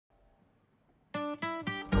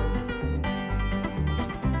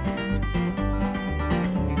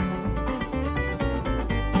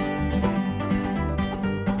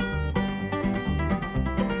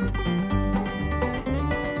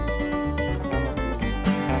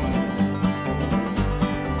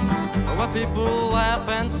people laugh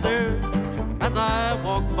and stare as I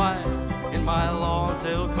walk by in my long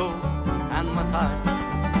tail coat and my tie.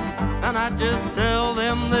 And I just tell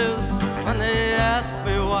them this when they ask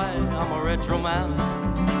me why I'm a rich old man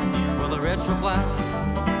with a rich old plan.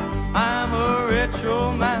 I'm a rich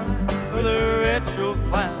old man with a rich old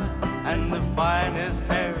plan and the finest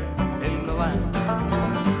hair in the land.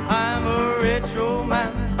 I'm a rich old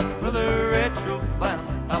man with a rich old plan.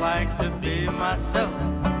 I like to be myself,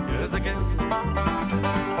 'cause I can.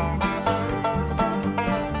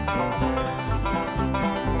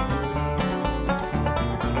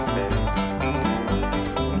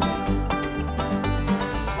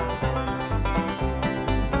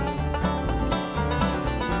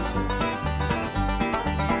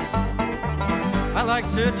 I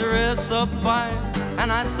like to dress up fine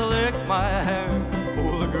and I slick my hair.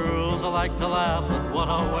 Oh, the girls, I like to laugh at what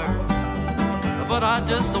I wear. But I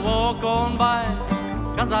just walk on by,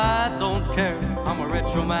 'cause I don't care. I'm a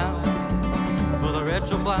rich old man with a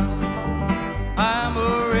rich old plan. I'm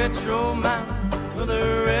a rich old man with a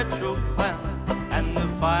rich old plan and the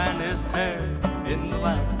finest hair in the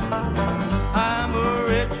land. I'm a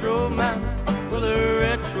rich old man with a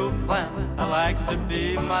rich old plan. I like to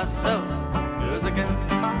be myself, 'cause I can.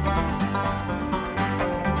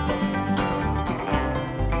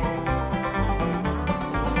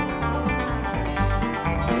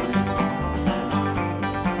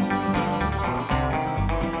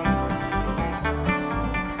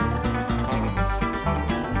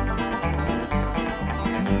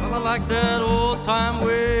 Like that old time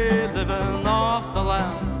way living off the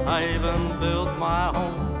land. I even built my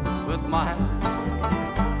home with my hands.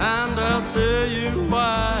 And I'll tell you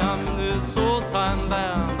why I'm in this old time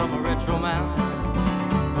band. I'm a rich old man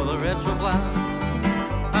with a rich old plan.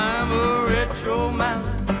 I'm a rich old man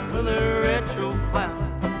with a rich old plan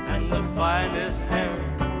and the finest hair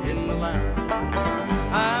in the land.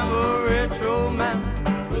 I'm a rich old man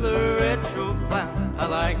with a rich old plan. I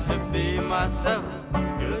like to be myself,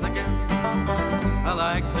 'cause I can. I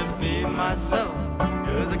like to be myself,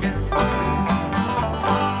 'cause I can.